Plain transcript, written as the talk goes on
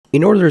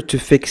In order to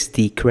fix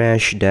the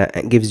crash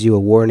that gives you a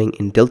warning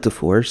in Delta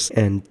Force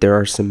and there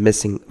are some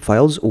missing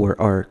files or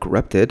are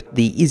corrupted,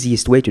 the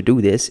easiest way to do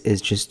this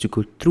is just to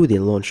go through the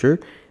launcher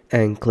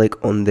and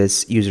click on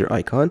this user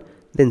icon,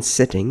 then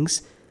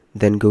settings,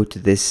 then go to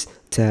this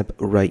tab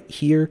right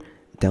here,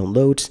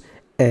 downloads,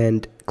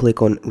 and click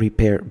on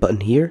repair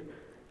button here,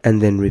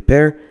 and then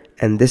repair,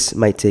 and this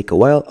might take a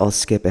while. I'll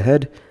skip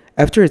ahead.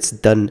 After it's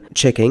done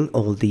checking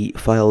all the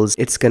files,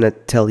 it's gonna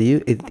tell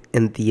you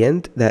in the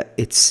end that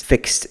it's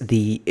fixed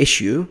the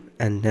issue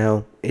and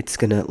now it's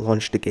gonna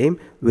launch the game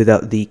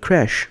without the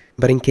crash.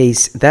 But in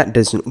case that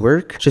doesn't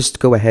work, just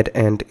go ahead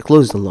and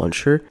close the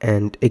launcher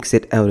and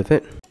exit out of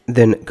it.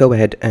 Then go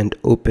ahead and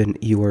open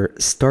your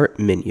start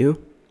menu.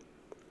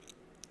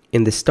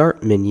 In the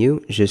start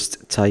menu,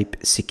 just type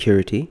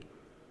security.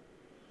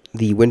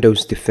 The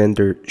Windows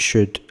Defender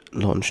should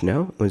launch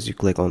now once you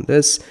click on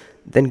this.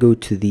 Then go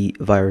to the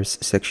virus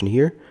section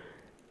here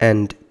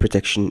and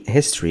protection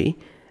history,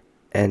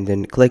 and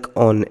then click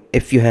on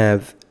if you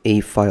have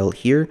a file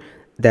here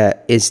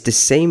that is the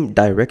same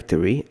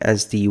directory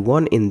as the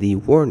one in the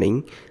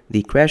warning,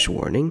 the crash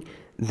warning,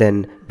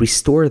 then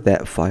restore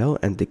that file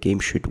and the game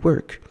should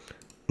work.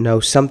 Now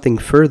something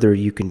further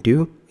you can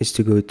do is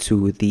to go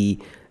to the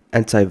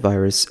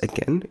antivirus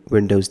again,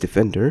 Windows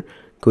Defender,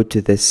 go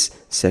to this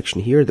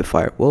section here, the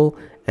firewall,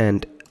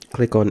 and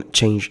click on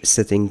change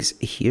settings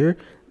here.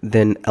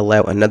 Then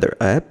allow another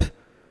app.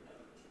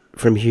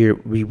 From here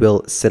we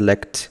will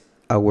select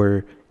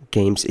our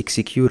game's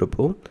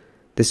executable.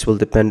 This will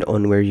depend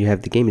on where you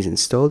have the game is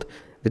installed.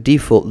 The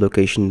default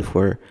location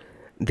for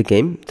the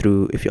game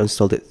if you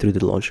installed it through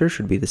the launcher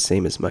should be the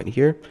same as mine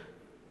here.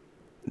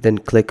 Then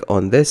click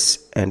on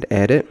this and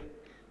add it.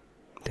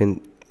 Then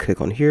click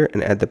on here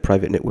and add the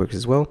private network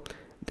as well.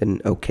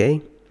 Then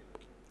OK,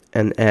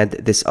 and add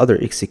this other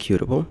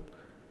executable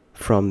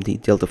from the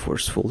Delta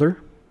Force folder.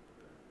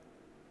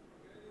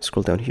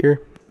 Scroll down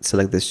here,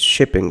 select this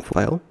shipping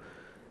file,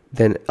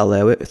 then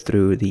allow it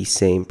through the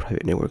same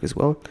private network as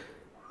well,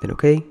 then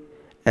OK,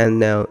 and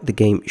now the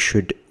game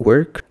should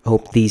work. I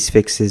hope these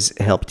fixes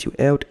helped you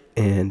out,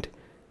 and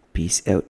peace out.